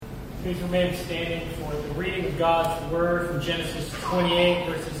Please remain standing for the reading of God's Word from Genesis 28,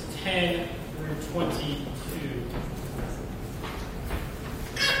 verses 10 through 22.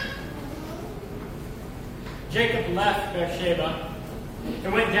 Jacob left Beersheba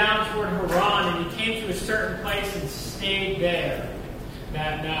and went down toward Haran, and he came to a certain place and stayed there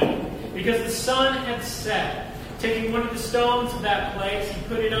that night, because the sun had set. Taking one of the stones of that place, he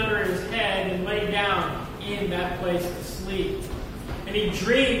put it under his head and lay down in that place to sleep. And he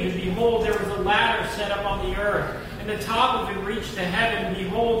dreamed, and behold, there was a ladder set up on the earth, and the top of it reached to heaven. And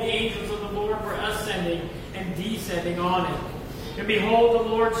behold, the angels of the Lord were ascending and descending on it. And behold, the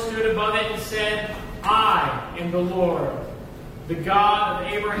Lord stood above it and said, I am the Lord, the God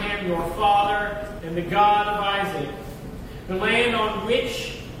of Abraham your father, and the God of Isaac. The land on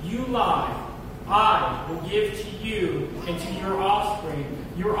which you lie, I will give to you and to your offspring.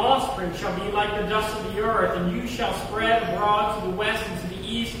 Your offspring shall be like the dust of the earth, and you shall spread abroad to the west and to the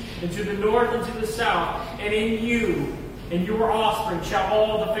east, and to the north and to the south. And in you and your offspring shall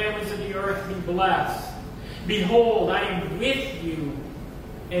all the families of the earth be blessed. Behold, I am with you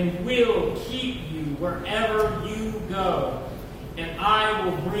and will keep you wherever you go. And I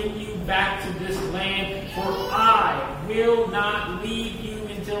will bring you back to this land, for I will not leave you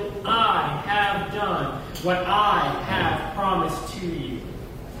until I have done what I have promised to you.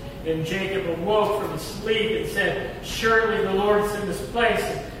 Then Jacob awoke from his sleep and said, Surely the Lord is in this place,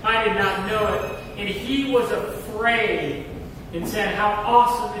 and I did not know it. And he was afraid and said, How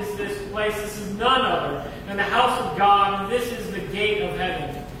awesome is this place! This is none other than the house of God, and this is the gate of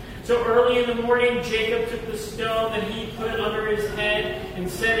heaven. So early in the morning, Jacob took the stone that he put under his head and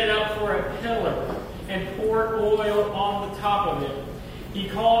set it up for a pillar, and poured oil on the top of it. He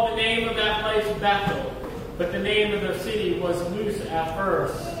called the name of that place Bethel, but the name of the city was Luz at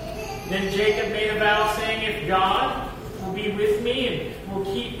first. Then Jacob made a vow, saying, If God will be with me and will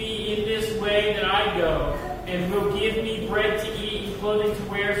keep me in this way that I go, and will give me bread to eat and clothing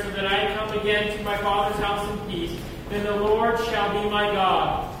to wear, so that I come again to my father's house in peace, then the Lord shall be my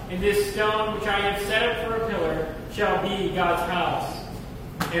God, and this stone which I have set up for a pillar shall be God's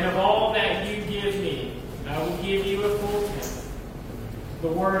house. And of all that you give me, I will give you a full tenth. The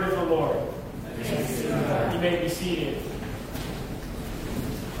word of the Lord. You may be seated.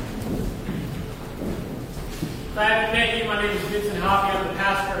 If I haven't met you, my name is Vincent Hoppy. I'm the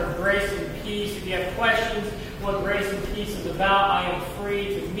pastor of Grace and Peace. If you have questions what Grace and Peace is about, I am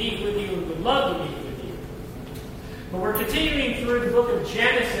free to meet with you and would love to meet with you. But we're continuing through the book of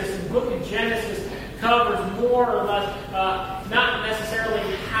Genesis, and the book of Genesis covers more or less, not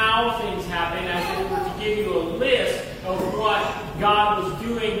necessarily how things happen, as if we were to give you a list of what God was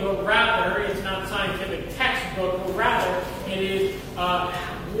doing, but rather, it's not a scientific textbook, but rather it is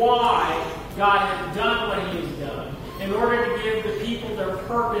why God has done what He has done, in order to give the people their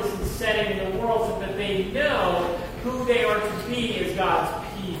purpose and setting in the world, so that they know who they are to be as God's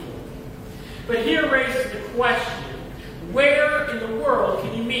people. But here raises the question, where in the world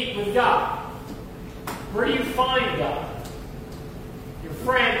can you meet with God? Where do you find God? Your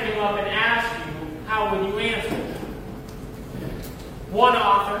friend came up and asked you, how would you answer them? One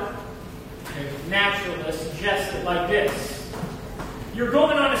author, a naturalist, suggests it like this. You're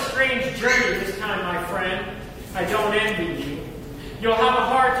going on a strange journey this time, my friend. I don't envy you. You'll have a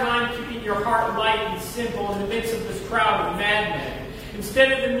hard time keeping your heart light and simple in the midst of this crowd of madmen.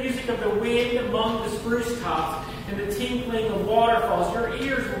 Instead of the music of the wind among the spruce tops and the tinkling of waterfalls, your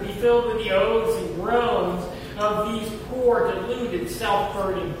ears will be filled with the oaths and groans of these poor, deluded,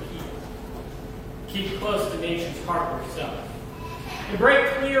 self-burdened people. Keep close to nature's heart yourself. And break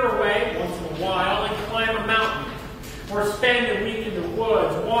clear away once in a while and climb a mountain, or spend a week in the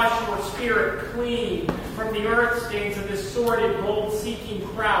woods. Wash your spirit clean from the earth stains of this sordid, gold-seeking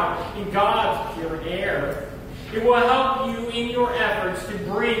crowd in God's pure air. It will help you in your efforts to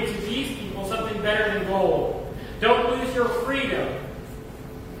bring to these people something better than gold. Don't lose your freedom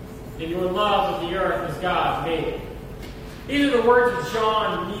and your love of the earth as God made it. These are the words of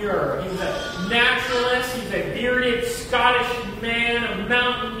John Muir. He's a naturalist. He's a bearded Scottish man, a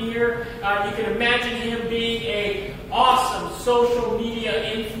mountaineer. You can imagine him being an awesome social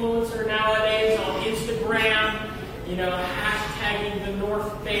media influencer nowadays on Instagram. You know, hashtagging the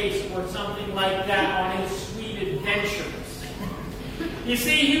North Face or something like that on his sweet adventures. You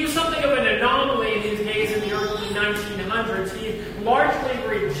see, he was something of an anomaly in his days in the early 1900s. He largely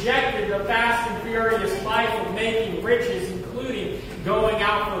rejected the fast and furious life of making riches, including going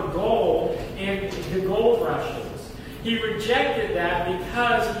out for gold and the gold rushes. He rejected that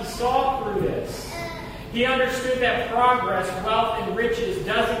because he saw through this. He understood that progress, wealth, and riches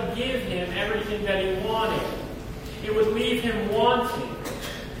doesn't give him everything that he wanted. It would leave him wanting.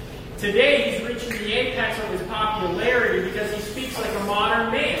 Today, he's reaching the apex of his popularity because he speaks like a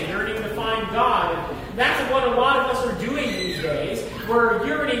modern man, yearning to find God. And that's what a lot of us are doing these days. We're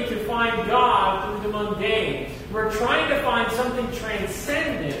yearning to find God through the mundane. We're trying to find something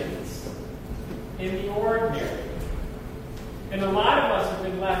transcendent in the ordinary. And a lot of us have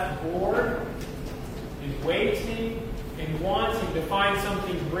been left bored and waiting and wanting to find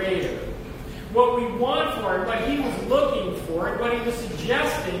something greater. What we want for it, what he was looking for, and what he was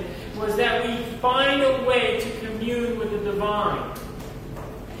suggesting was that we find a way to commune with the divine.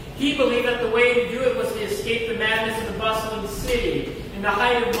 He believed that the way to do it was to escape the madness of the bustling city in the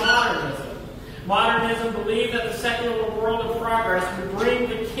height of modernism. Modernism believed that the secular world of progress would bring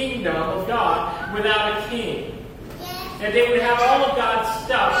the kingdom of God without a king. And they would have all of God's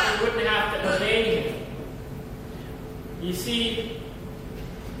stuff and wouldn't have to obey him. You see,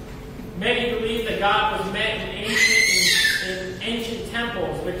 many believe that God was met in ancient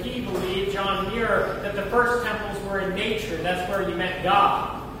temples, but he believed, John Muir, that the first temples were in nature. That's where you met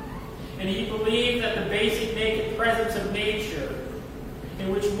God. And he believed that the basic naked presence of nature,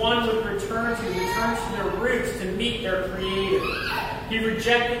 in which one would return to their roots to meet their Creator. He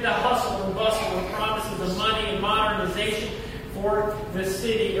rejected the hustle and bustle and promises of money and modernization for the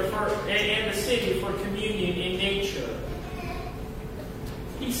city, and the city for communion in nature.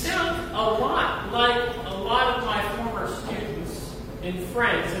 He sounds a lot like a lot of my former students and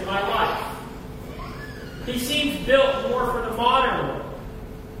friends in my life. He seems built more for the modern world.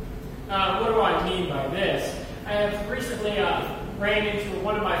 What do I mean by this? I have recently ran into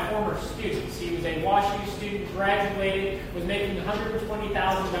one of my former students. He was a WashU student, graduated, was making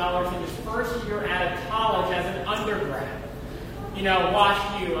 $120,000 in his first year out of college as an undergrad. You know,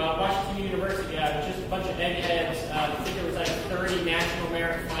 WashU, Washington University, just a bunch of eggheads. I think there was like 30 National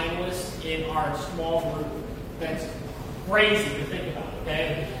Merit finalists in our small group. That's crazy to think about,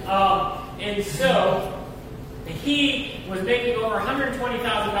 okay? And so, he was making over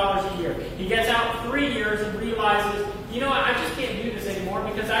 $120,000 a year. He gets out 3 years and realizes, you know what, I just can't do this anymore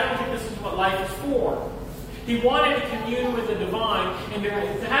because I don't think this is what life is for. He wanted to commune with the divine, and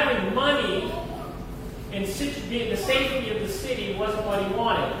having money and the safety of the city wasn't what he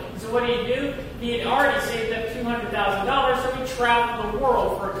wanted. So what did he do? He had already saved up $200,000, so he traveled the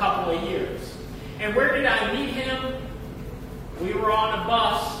world for a couple of years. And where did I meet him? We were on a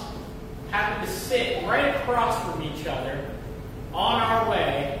bus, happened to sit right across from each other on our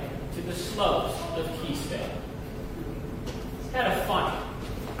way to the slopes of Keystone. It's kind of funny.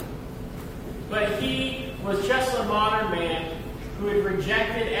 But he was just a modern man who had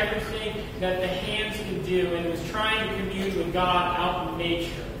rejected everything that the hands could do and was trying to commune with God out in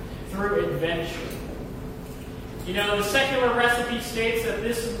nature through adventure. You know, the secular recipe states that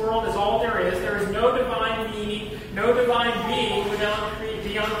this world is all there is. There is no divine meaning, no divine being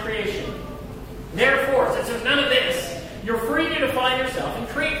beyond creation. Therefore, since there's none of this, you're free to define yourself and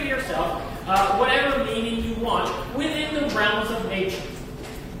create for yourself whatever meaning you want within the realms of nature.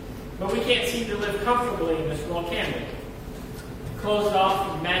 But we can't seem to live comfortably in this world, can we? Closed off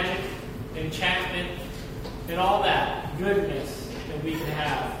from magic, enchantment, and all that goodness that we can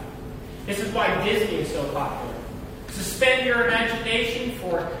have. This is why Disney is so popular. Suspend your imagination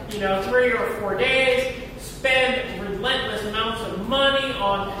for, 3 or 4 days. Spend relentless amounts of money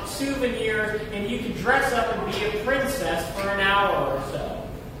on souvenirs, and you can dress up and be a princess for an hour or so.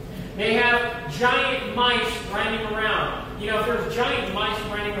 They have giant mice running around. If there's giant mice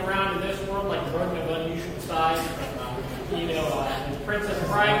running around in this world, like rodent of unusual size, Princess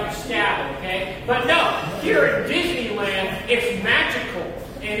Bride, you stab it, okay? But no, here at Disneyland, it's magical,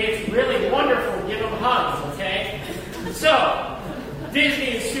 and it's really wonderful. Give them hugs, okay? So,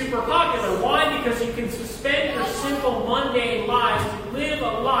 Disney is super popular. Why? Because you can suspend your simple, mundane lives to live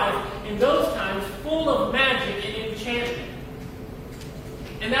a life in those times full of magic and enchantment.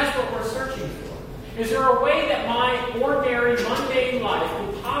 And that's what we're searching for. Is there a way that my ordinary, mundane life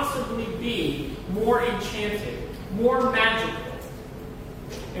could possibly be more enchanted, more magical?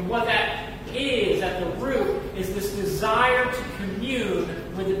 And what that is at the root is this desire to commune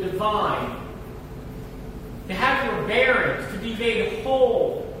with the divine. To have your bearings, to be made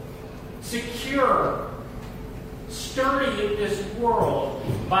whole, secure, sturdy in this world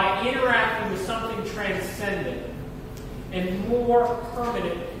by interacting with something transcendent and more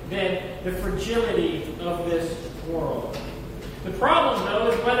permanent than the fragility of this world. The problem,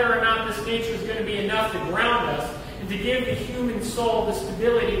 though, is whether or not this nature is going to be enough to ground us and to give the human soul the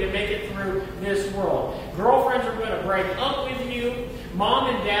stability to make it through this world. Girlfriends are going to break up with you.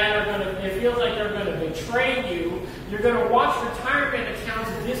 Mom and dad are going to, it feels like they're going to betray you. You're going to watch retirement accounts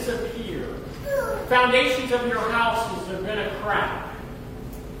disappear. Foundations of your houses are going to crack.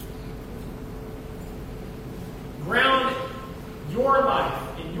 your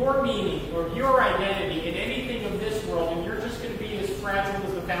life and your meaning or your identity in anything of this world, and you're just going to be as fragile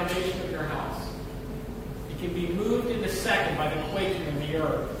as the foundation of your house. It can be moved in a second by the quaking of the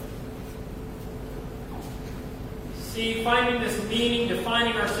earth. See, finding this meaning,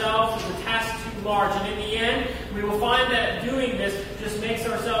 defining ourselves, is a task too large. And in the end, we will find that doing this just makes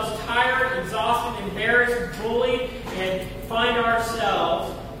ourselves tired, exhausted, embarrassed, bullied, and find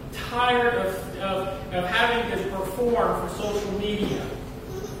ourselves tired of having to perform for social media.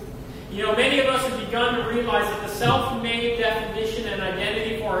 You know, many of us have begun to realize that the self-made definition and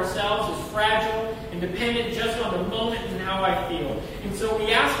identity for ourselves is fragile and dependent just on the moment and how I feel. And so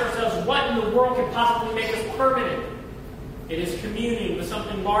we ask ourselves, what in the world could possibly make us permanent? It is communing with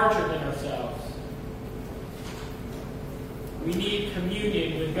something larger than ourselves. We need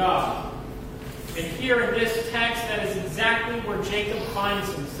communion with God. And here in this text, that is exactly where Jacob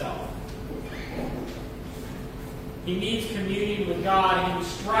finds himself. He needs communion with God, and he was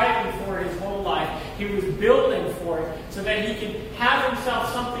striving for it his whole life. He was building for it so that he could have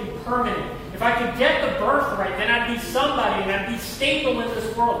himself something permanent. If I could get the birthright, then I'd be somebody and I'd be stable in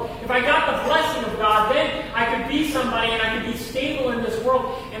this world. If I got the blessing of God, then I could be somebody and I could be stable in this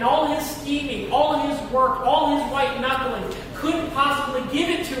world. And all his scheming, all his work, all his white knuckling couldn't possibly give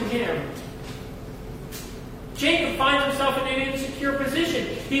it to him. Jacob finds himself in an insecure position.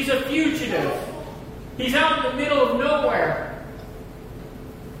 He's a fugitive. He's out in the middle of nowhere.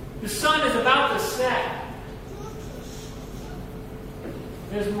 The sun is about to set.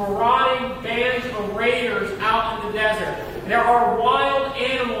 There's marauding bands of raiders out in the desert. There are wild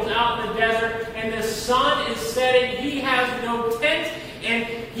animals out in the desert, and the sun is setting. He has no tent, and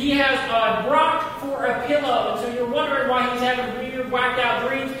he has a rock for a pillow. And so you're wondering why he's having weird, whacked-out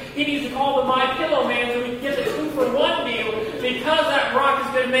dreams. He needs to call the My Pillow man so he can get the 2-for-1 deal, because that rock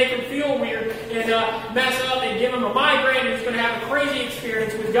is going to make him feel weird and mess up and give him a migraine, and he's going to have a crazy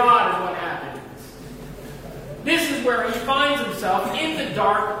experience with God is what happens. This is where he finds himself in the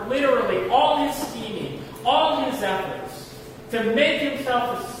dark, literally, all his scheming, all his efforts to make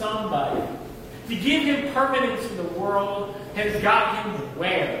himself a somebody, to give him permanence in the world, has got him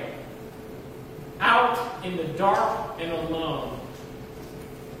where? Out in the dark and alone.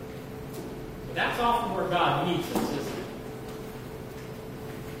 That's often where God meets us, isn't it?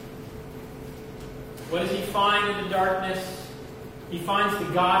 What does he find in the darkness? He finds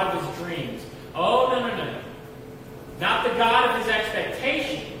the God of his dreams. Oh, no. Not the God of his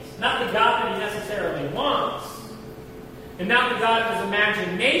expectations. Not the God that he necessarily wants. And not the God of his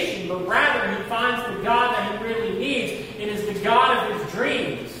imagination, but rather he finds the God that he really needs. It is the God of his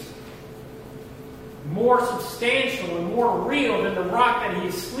dreams. More substantial and more real than the rock that he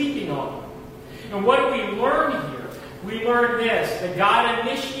is sleeping on. And what do we learn here? We learn this, that God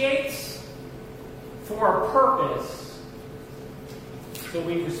initiates for a purpose, so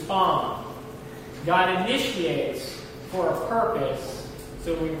we respond. God initiates for a purpose,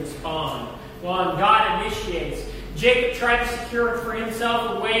 so we respond. Well, God initiates. Jacob tried to secure for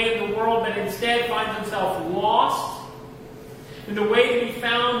himself a way in the world, but instead finds himself lost. And the way to be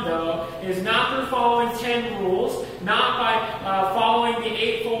found, though, is not through following 10 rules, not by following the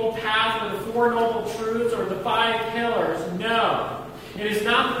eightfold path or the 4 noble truths or the 5 pillars. No. It is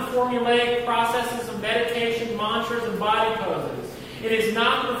not through formulaic processes of meditation, mantras, and body poses. It is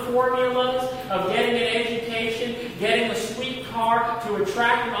not the formulas of getting an education, getting a sweet car, to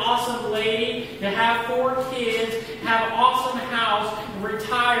attract an awesome lady, to have 4 kids, have an awesome house, and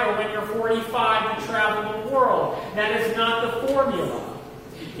retire when you're 45 to travel the world. That is not the formula.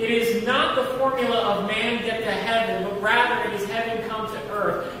 It is not the formula of man get to heaven, but rather it is heaven come to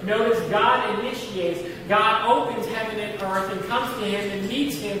earth. Notice God initiates. God opens heaven and earth and comes to him and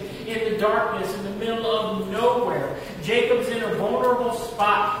meets him in the darkness, in the middle of nowhere. Jacob's in a vulnerable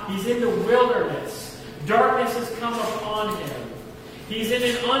spot. He's in the wilderness. Darkness has come upon him. He's in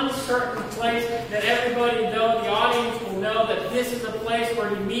an uncertain place that everybody knows, the audience will know that this is a place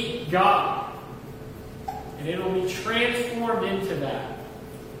where you meet God. And it will be transformed into that.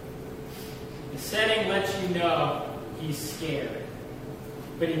 The setting lets you know he's scared.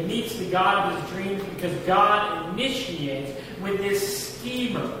 But he meets the God of his dreams because God initiates with this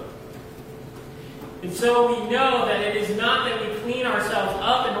schemer. And so we know that it is not that we clean ourselves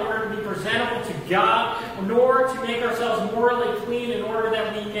up in order to be presentable to God, nor to make ourselves morally clean in order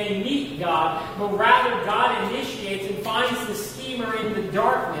that we may meet God, but rather God initiates and finds the schemer in the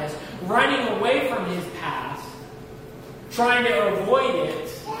darkness, running away from his past, trying to avoid it,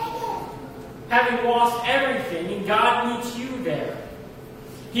 having lost everything, and God meets you there.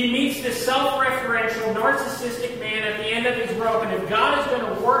 He meets this self-referential, narcissistic man at the end of his rope, and if God is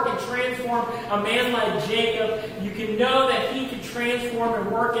going to work and transform a man like Jacob, you can know that he can transform and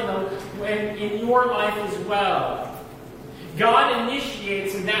work in your life as well. God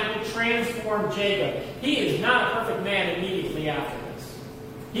initiates, and that will transform Jacob. He is not a perfect man immediately after this.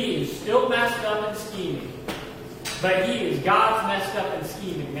 He is still messed up and scheming, but he is God's messed up and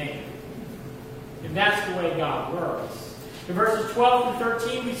scheming man. And that's the way God works. In verses 12 through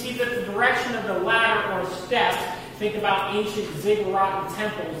 13, we see that the direction of the ladder or steps, think about ancient ziggurat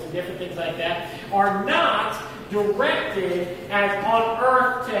temples and different things like that, are not directed as on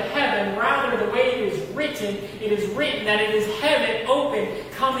earth to heaven. Rather, the way it is written that it is heaven open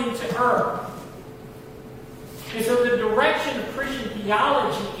coming to earth. And so the direction of Christian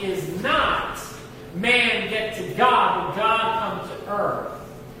theology is not man get to God and God come to earth.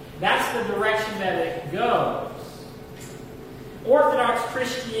 That's the direction that it goes. Orthodox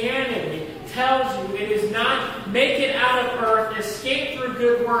Christianity tells you it is not make it out of earth, escape through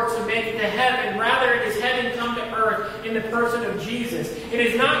good works, and make it to heaven. Rather, it is heaven come to earth in the person of Jesus. It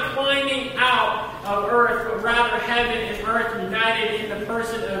is not climbing out of earth, but rather heaven and earth united in the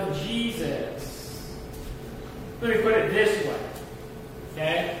person of Jesus. Let me put it this way.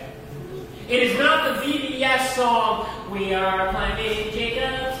 Okay? It is not the VBS song, "We Are Climbing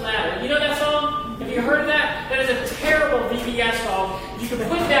Jacob's Ladder." You know that song? Have you heard of that? That is a terrible VBS song. You can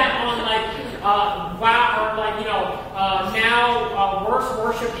put that on wow, or now worst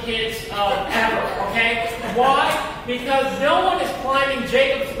worship hits ever. Okay? Why? Because no one is climbing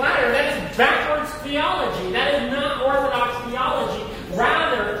Jacob's ladder. That is backwards theology. That is not Orthodox theology.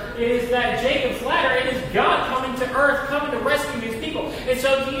 Rather, it is that Jacob's ladder. It is God coming to earth, coming to rescue His people. And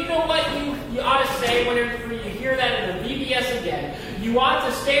so, do you know what you ought to say whenever you hear that in the VBS again? You ought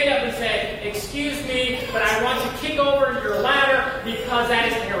to stand up and say, "Excuse me, but I want to kick over your ladder because that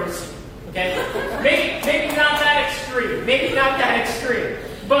is heresy." Okay? Maybe not that extreme. Maybe not that extreme.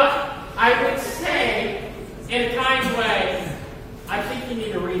 But I would say, in a kind way, I think you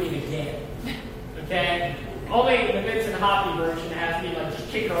need to read it again. Okay? Only the Vincent Hoppy version has me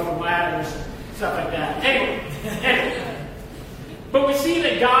just kick over ladders and stuff like that. Anyway. But we see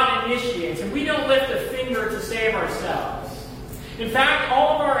that God initiates, and we don't lift a finger to save ourselves. In fact,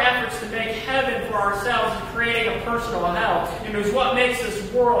 all of our efforts to make heaven for ourselves is creating a personal hell, and it is what makes this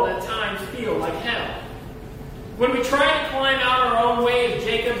world at times feel like hell. When we try to climb out our own way as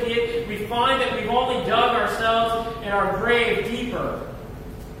Jacob did, we find that we've only dug ourselves in our grave deeper.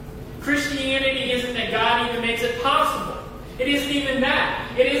 Christianity isn't that God even makes it possible. It isn't even that.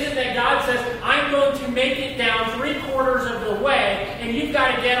 It isn't that God says, "I'm going to make it down 3/4 of the way, and you've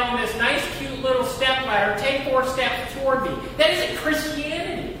got to get on this nice, cute little step ladder, take 4 steps toward me." That isn't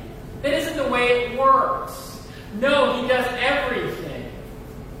Christianity. That isn't the way it works. No, He does everything.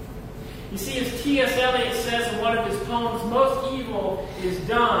 You see, as T.S. Eliot says in one of his poems, most evil is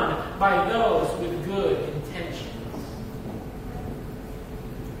done by those with good intentions.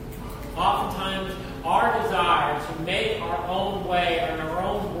 Oftentimes, our desire to make our own way in our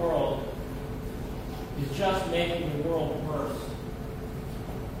own world is just making the world worse.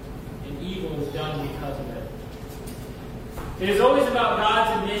 And evil is done because of it. It is always about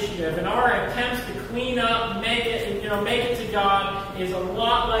God's initiative, and our attempts to clean up, make it to God is a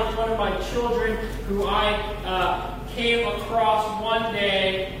lot like one of my children who I came across one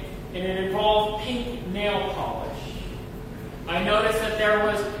day, and it involved pink nail polish. I noticed that there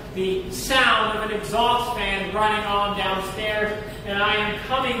was the sound of an exhaust fan running on downstairs, and I am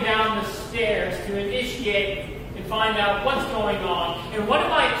coming down the stairs to initiate and find out what's going on. And one of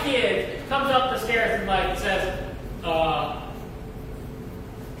my kids comes up the stairs and says,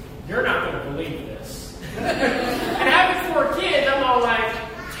 "You're not going to believe this." And having 4 kids, I'm all like,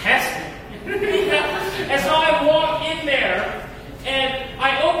 "Test me." And so I walk in there, and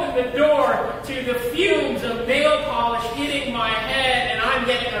I open the door to the fumes of nail polish hitting my head, and I'm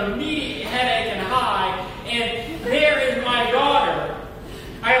getting an immediate headache and high. And there is my daughter.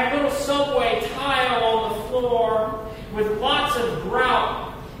 I have a little subway tile on the floor with lots of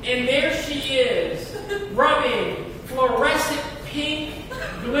grout, and there she is, rubbing fluorescent pink,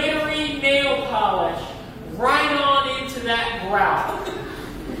 glittery nail polish right on into that grout.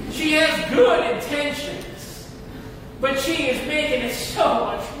 She has good intentions, but she is making it so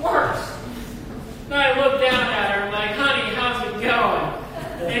much worse. And I look down at her and I'm like, "Honey, how's it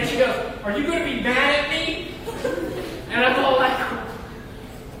going?" And she goes, "Are you going to be mad at me?" And I'm all like,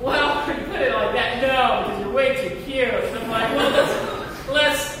 "Well, you put it like that, no, because you're way too cute." And I'm like, "Well,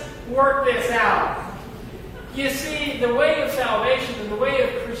 let's work this out." You see, the way of salvation and the way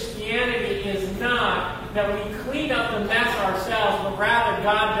of Christianity is not that we clean up the mess ourselves, but rather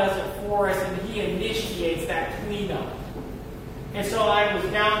God does it for us and He initiates that cleanup. And so I was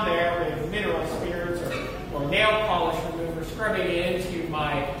down there with mineral spirits or nail polish remover, scrubbing it into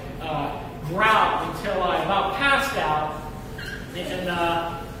my grout until I about passed out and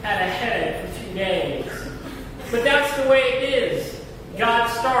had a headache for 2 days. But that's the way it is. God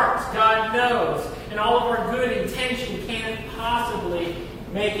starts, God knows, and all of our good intention can't possibly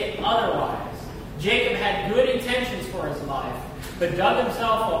make it otherwise. Jacob had good intentions for his life, but dug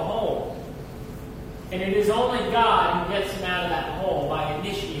himself a hole. And it is only God who gets him out of that hole by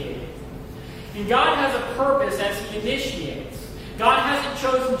initiating. And God has a purpose as He initiates. God hasn't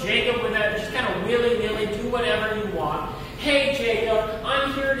chosen Jacob with that just kind of willy-nilly, do whatever you want. Hey, Jacob,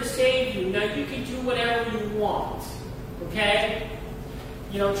 I'm here to save you. Now you can do whatever you want. Okay?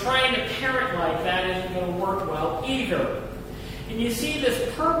 Trying to parent like that isn't going to work well either. And you see,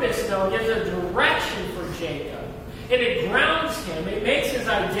 this purpose, though, gives a direction for Jacob. And it grounds him. It makes his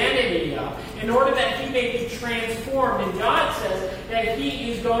identity up in order that he may be transformed. And God says that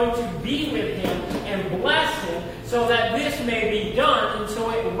He is going to be with him and bless him so that this may be done. And so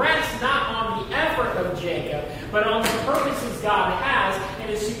it rests not on the effort of Jacob, but on the purposes God has, and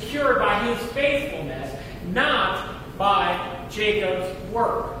is secured by His faithfulness, not by Jacob's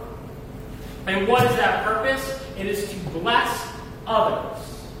work. And what is that purpose? It is to bless others.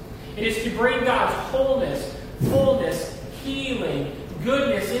 It is to bring God's wholeness, fullness, healing,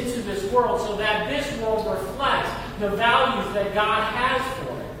 goodness into this world so that this world reflects the values that God has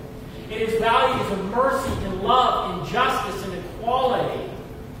for it. It is values of mercy and love and justice and equality.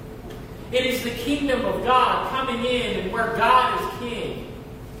 It is the kingdom of God coming in and where God is king.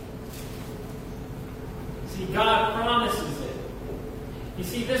 See, God promises it. You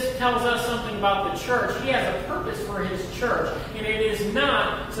see, this tells us something about the church. He has a purpose for His church. And it is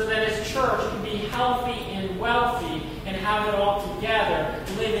not so that His church can be healthy and wealthy and have it all together,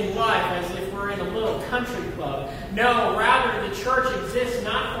 living life as if we're in a little country club. No, rather the church exists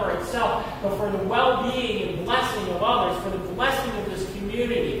not for itself, but for the well-being and blessing of others, for the blessing of this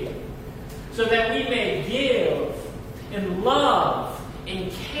community, so that we may give and love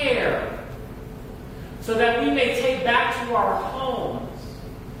and care, so that we may take back to our homes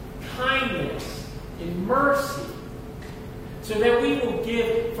kindness and mercy, so that we will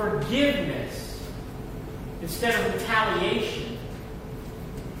give forgiveness instead of retaliation,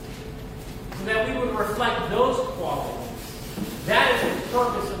 so that we would reflect those qualities. That is the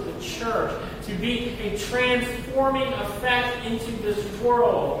purpose of the church, to be a transforming effect into this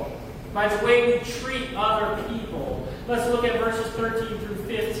world by the way we treat other people. Let's look at verses 13 through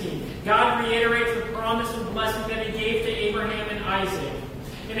 15. God reiterates the promise and blessing that He gave to Abraham and Isaac.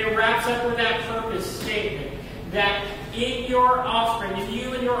 And it wraps up with that purpose statement, that in your offspring, in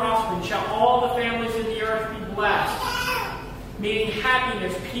you and your offspring, shall all the families of the earth be blessed. Meaning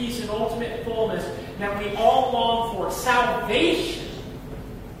happiness, peace, and ultimate fullness that we all long for. Salvation,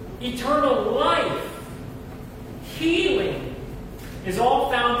 eternal life, healing is all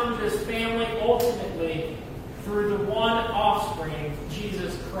found through this family, ultimately through the one offspring,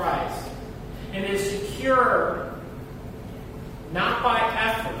 Jesus Christ. And is secured not by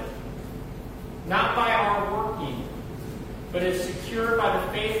effort, not by our working, but is secured by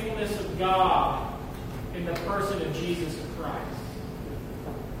the faithfulness of God in the person of Jesus Christ.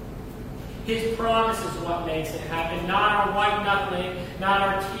 His promise is what makes it happen, not our white knuckling, not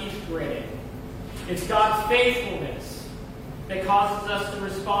our teeth gritting. It's God's faithfulness that causes us to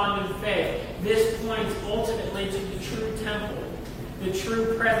respond in faith. This points ultimately to the true temple, the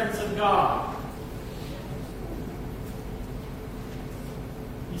true presence of God.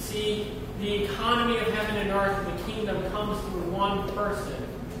 You see, the economy of heaven and earth, the kingdom, comes through one person.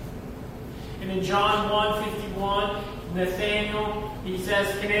 And in John 1:51, Nathanael, he says,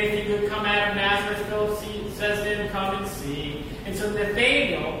 "Can anything good come out of Nazareth?" Philip says to him, "Come and see." And so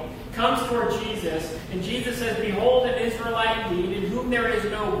Nathanael comes toward Jesus, and Jesus says, "Behold, an Israelite lead, in whom there is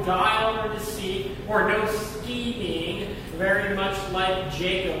no guile or deceit, or no scheming," very much like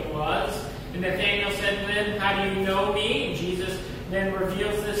Jacob was. And Nathanael said to him, "How do you know me?" And Jesus then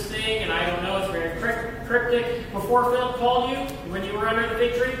reveals this thing, and I don't know, it's very cryptic. "Before Philip called you, when you were under the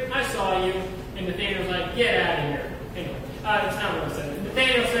fig tree, I saw you." And Nathanael's like, "Get out of here." Anyway, it's not what it says.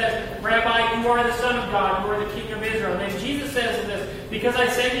 Nathanael says, "Rabbi, you are the Son of God, you are the King of Israel." And then Jesus says this, "Because I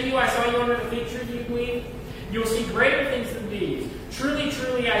said to you, I saw you under the fig tree, do you believe? You will see greater things than these. Truly,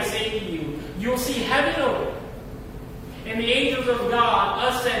 truly, I say to you, you will see heaven open, and the angels of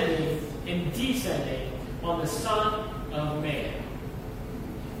God ascending and descending on the Son of Man."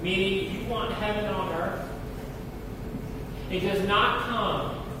 Meaning, you want heaven on earth? It does not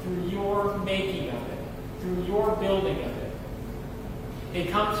come through your making of it. through your building of it. It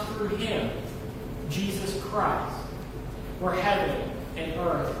comes through Him, Jesus Christ, where heaven and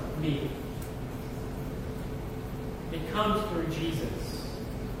earth meet. It comes through Jesus.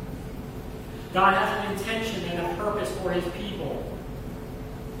 God has an intention and a purpose for His people.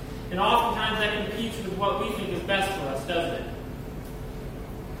 And oftentimes that competes with what we think is best for us, doesn't it?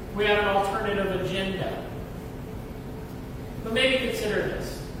 We have an alternative agenda. But maybe consider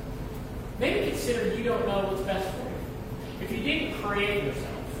this. Maybe consider you don't know what's best for you. If you didn't create yourself,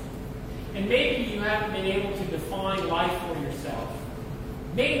 and maybe you haven't been able to define life for yourself,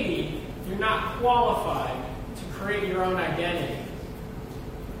 maybe you're not qualified to create your own identity.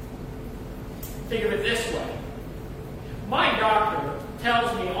 Think of it this way. My doctor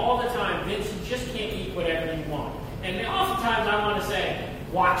tells me all the time, Vince, you just can't eat whatever you want. And oftentimes I want to say,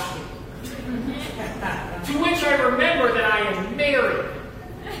 watch me. To which I remember that I am married.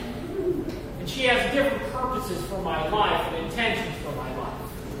 And she has different purposes for my life and intentions for my life.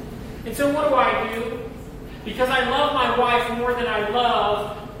 And so what do? Because I love my wife more than I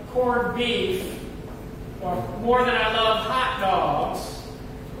love corned beef, or more than I love hot dogs,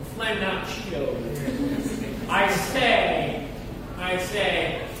 or Flamin' Out Cheetos, I say,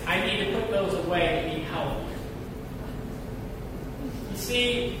 I need to put those away and eat healthy. You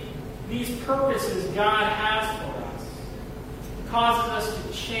see, these purposes God has for us causes us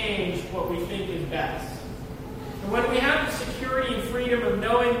to change what we think is best. And when we have the security and freedom of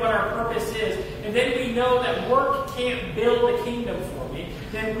knowing what our purpose is, and then we know that work can't build a kingdom for me,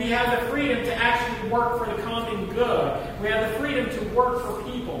 then we have the freedom to actually work for the common good. We have the freedom to work for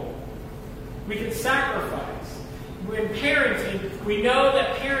people. We can sacrifice. In parenting, we know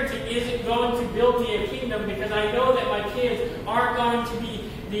that parenting isn't going to build me a kingdom because I know that my kids aren't going to be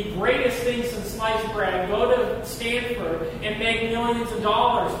the greatest thing since sliced bread, go to Stanford and make millions of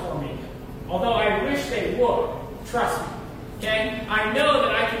dollars for me. Although I wish they would. Trust me. Okay? I know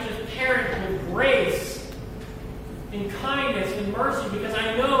that I can just parent with grace and kindness and mercy because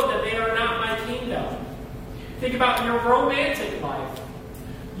I know that they are not my kingdom. Think about your romantic life.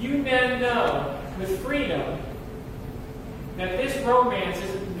 You then know with freedom that this romance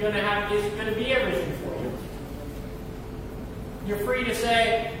is going to be everything for you. You're free to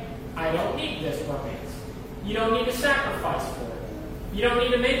say, I don't need this romance. You don't need to sacrifice for it. You don't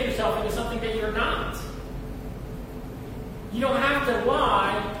need to make yourself into something that you're not. You don't have to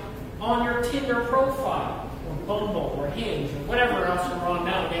lie on your Tinder profile, or Bumble, or Hinge, or whatever else you're on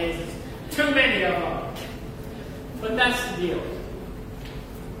nowadays. There's too many of them. But that's the deal.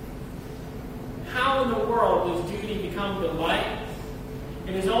 How in the world does duty become delight?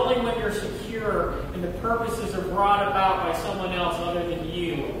 It is only when you're secure and the purposes are brought about by someone else other than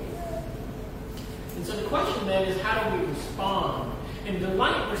you. And so the question then is, how do we respond? And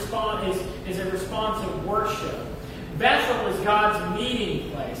delight is a response of worship. Bethel is God's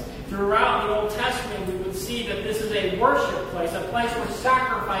meeting place. Throughout the Old Testament, we would see that this is a worship place, a place where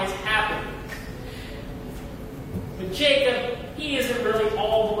sacrifice happened. But Jacob, he isn't really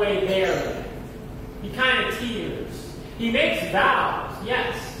all the way there. He kind of teeters. He makes vows,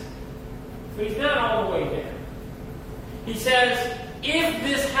 yes, but he's not all the way there. He says, if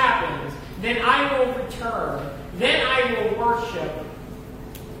this happens, then I will return, then I will worship,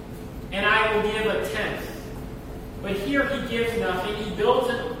 and I will give a tenth. But here he gives nothing. He builds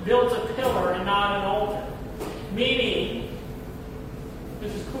a pillar and not an altar. Meaning,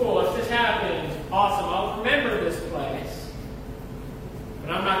 this is cool. If this happens, awesome. I'll remember this place.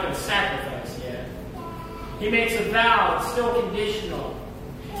 But I'm not going to sacrifice yet. He makes a vow. It's still conditional.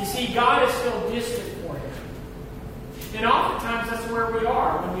 You see, God is still distant for him. And oftentimes that's where we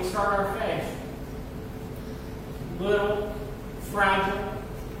are when we start our faith. Little, fragile,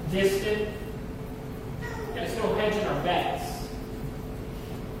 distant. And still hedging our bets.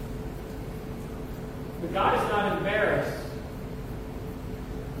 But God is not embarrassed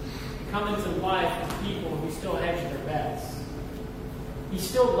to come into life with people who still hedge their bets. He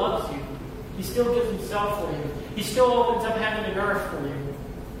still loves you. He still gives himself for you. He still opens up heaven and earth for you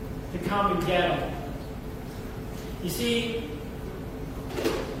to come and get him. You see,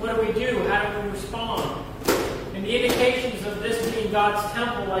 what do? How do we respond? And the indications of this being God's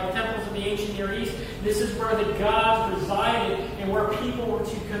temple, like temples in the ancient Near East, this is where the gods resided and where people were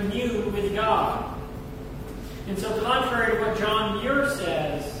to commune with God. And so contrary to what John Muir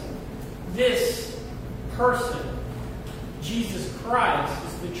says, this person, Jesus Christ,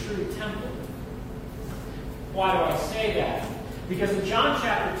 is the true temple. Why do I say that? Because in John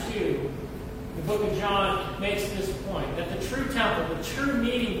chapter 2, the book of John makes this point, that the true temple, the true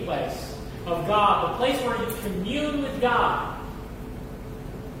meeting place of God, the place where you commune with God,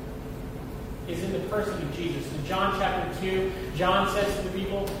 is in the person of Jesus. In John chapter 2, John says to the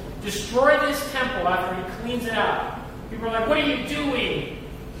people, destroy this temple after he cleans it out. People are like, what are you doing?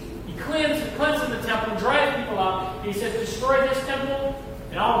 He cleanses the temple, drives people out. And he says, destroy this temple,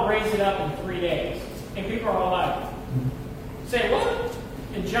 and I'll raise it up in 3 days. And people are all like, say, what?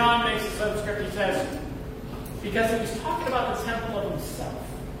 And John makes a subscript. He says, because he was talking about the temple of himself.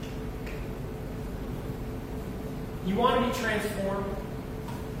 You want to be transformed?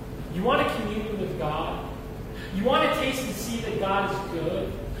 You want a communion with God? You want to taste and see that God is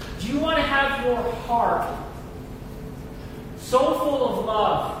good? Do you want to have your heart so full of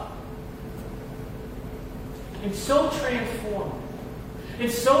love and so transformed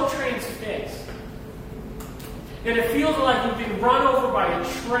and so transfixed that it feels like you've been run over by a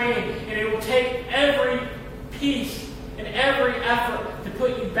train and it will take every piece and every effort to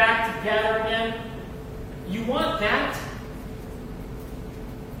put you back together again? You want that?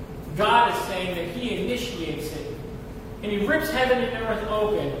 God is saying that He initiates it. And He rips heaven and earth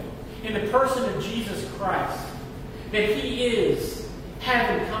open in the person of Jesus Christ. That He is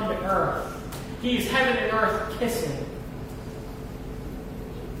heaven come to earth. He is heaven and earth kissing.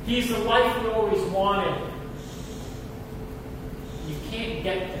 He's the life we always wanted. You can't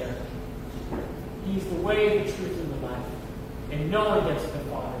get there. He's the way, the truth, and the life. And no one gets to the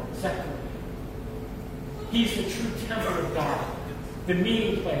Father except for Him. He's the true temple of God. The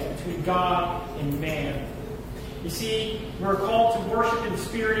meeting place between God and man. You see, we're called to worship in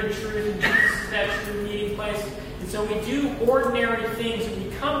spirit and truth, and Jesus is that true meeting place. And so we do ordinary things, and we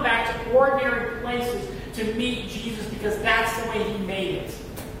come back to ordinary places to meet Jesus because that's the way He made it.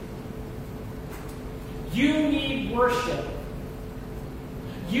 You need worship.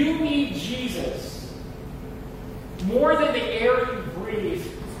 You need Jesus more than the air you breathe.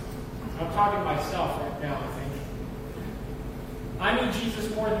 I'm talking to myself right now, I think. I need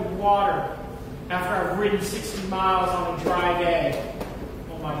Jesus more than water after I've ridden 60 miles on a dry day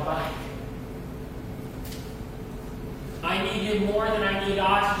on my bike. I need Him more than I need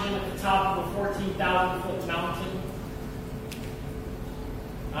oxygen at the top of a 14,000-foot mountain.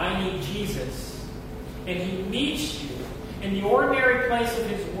 I need Jesus. And He meets you in the ordinary place of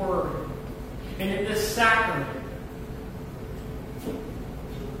His Word and in this sacrament.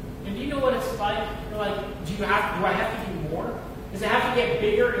 And do you know what it's like? You're like, do I have to do more? Does it have to get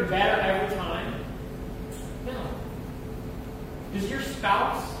bigger and better every time? No. Does your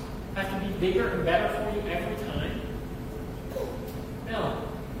spouse have to be bigger and better for you every time? No.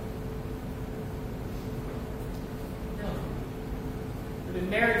 No. I've been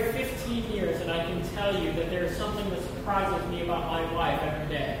married 15 years, and I can tell you that there is something that surprises me about my wife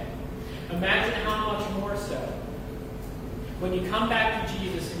every day. Imagine how much more so when you come back to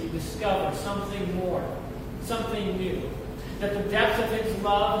Jesus and you discover something more, something new. That the depth of His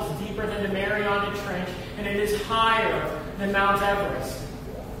love is deeper than the Mariana Trench, and it is higher than Mount Everest.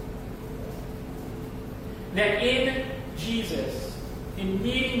 That in Jesus, in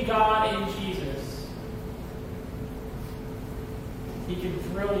meeting God in Jesus, He can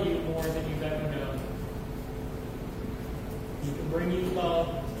thrill you more than you've ever known. He can bring you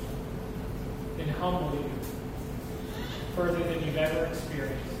love and humble you further than you've ever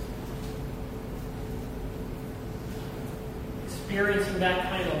experienced. Experiencing that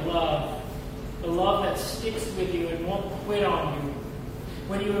kind of love, the love that sticks with you and won't quit on you.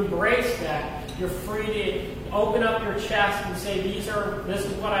 When you embrace that, you're free to open up your chest and say, this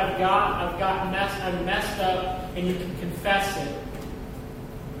is what I've got. I'm messed up, and you can confess it.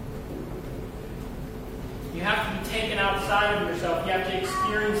 You have to be taken outside of yourself. You have to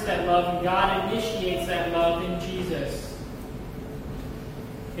experience that love, and God initiates that love in Jesus.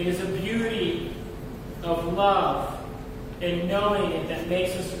 It is a beauty of love and knowing it that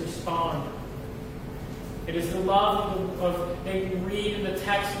makes us respond. It is the love that you read in the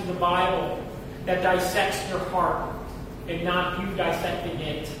text of the Bible that dissects your heart and not you dissecting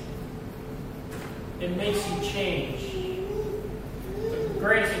it. It makes you change. The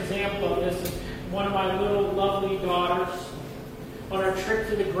greatest example of this is one of my little lovely daughters on our trip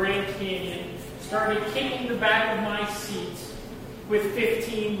to the Grand Canyon started kicking the back of my seat with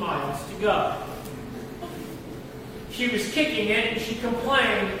 15 miles to go. She was kicking it and she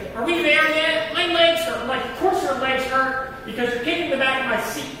complained, "Are we there yet? My legs hurt." I'm like, "Of course your legs hurt because you're kicking the back of my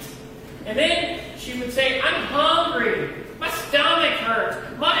seat." And then she would say, "I'm hungry. My stomach hurts.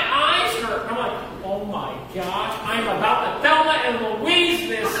 My eyes hurt." I'm like, "Oh my gosh, I'm about to Thelma and Louise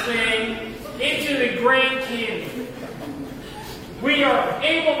this thing into the Grand Canyon." We are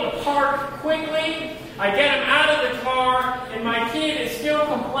able to park quickly. I get him out of the car, and my kid is still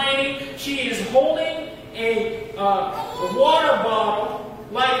complaining. She is holding a water bottle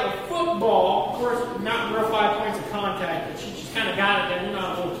like a football. Of course, not real 5 points of contact, but she just kind of got it there. You know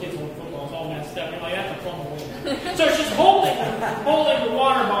how little kids hold football, it's all messed up. You're like, that's a fumble. So she's holding the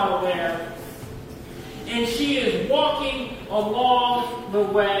water bottle there. And she is walking along the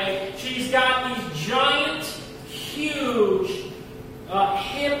way. She's got these giant, huge,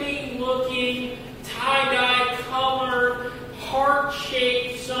 hippie-looking, tie-dye colored,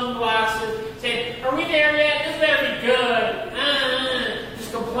 heart-shaped sunglasses, saying, "Are we there yet? This better be good."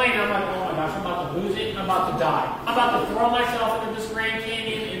 Just complaining. I'm like, oh my gosh, I'm about to lose it. I'm about to die. I'm about to throw myself into this Grand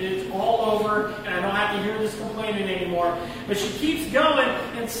Canyon, and it's all over, and I don't have to hear this complaining anymore. But she keeps going,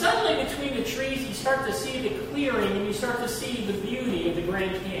 and suddenly between the trees, you start to see the clearing, and you start to see the beauty of the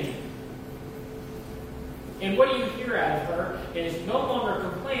Grand Canyon. And what do you hear out of her is no longer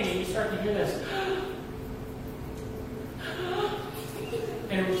complaining. You start to hear this.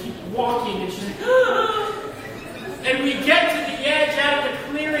 And we keep walking, and she's like, and we get to the edge out of the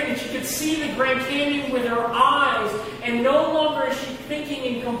clearing, and she can see the Grand Canyon with her eyes. And no longer is she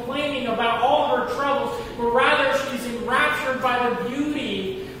thinking and complaining about all her troubles, but rather she's enraptured by the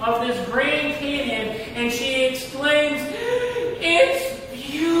beauty of this Grand Canyon. And she exclaims, "It's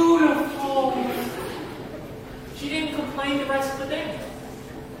beautiful." She didn't complain the rest of the day.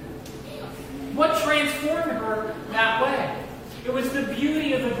 What transformed her that way? It was the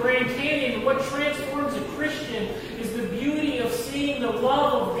beauty of the Grand Canyon. What transforms a Christian is the beauty of seeing the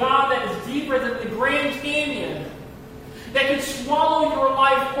love of God that is deeper than the Grand Canyon, that could swallow your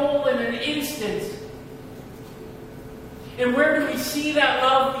life whole in an instant. And where do we see that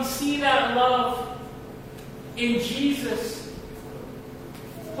love? We see that love in Jesus,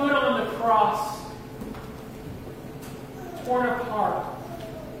 put on the cross, torn apart,